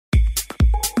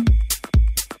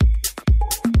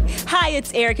Hi,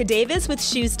 it's Erica Davis with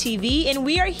Shoes TV, and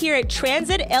we are here at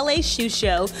Transit LA Shoe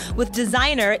Show with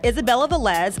designer Isabella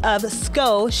Velez of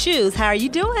Skow Shoes. How are you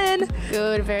doing?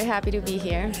 Good, very happy to be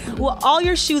here. Well, all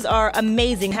your shoes are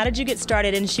amazing. How did you get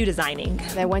started in shoe designing?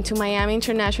 I went to Miami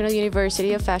International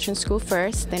University of Fashion School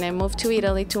first, then I moved to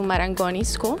Italy to Marangoni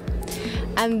School,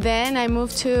 and then I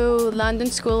moved to London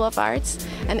School of Arts,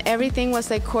 and everything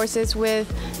was like courses with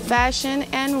fashion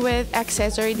and with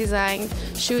accessory design,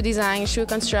 shoe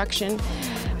construction.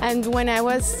 And when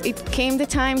it came the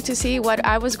time to see what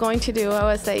I was going to do, I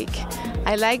was like,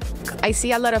 I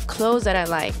see a lot of clothes that I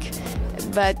like,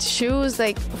 but shoes,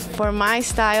 like for my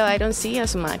style, I don't see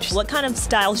as much. What kind of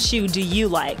style shoe do you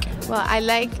like? Well, I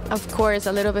like, of course,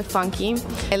 a little bit funky.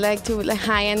 I like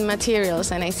high-end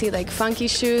materials, and I see like funky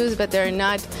shoes, but they're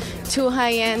not too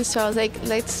high-end. So I was like,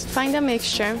 let's find a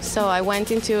mixture. So I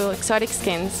went into exotic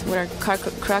skins, with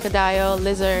crocodile,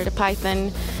 lizard,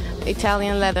 python,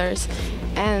 Italian leathers.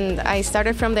 And I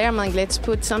started from there. I'm like, let's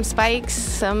put some spikes,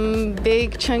 some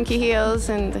big chunky heels,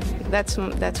 and that's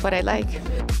what I like.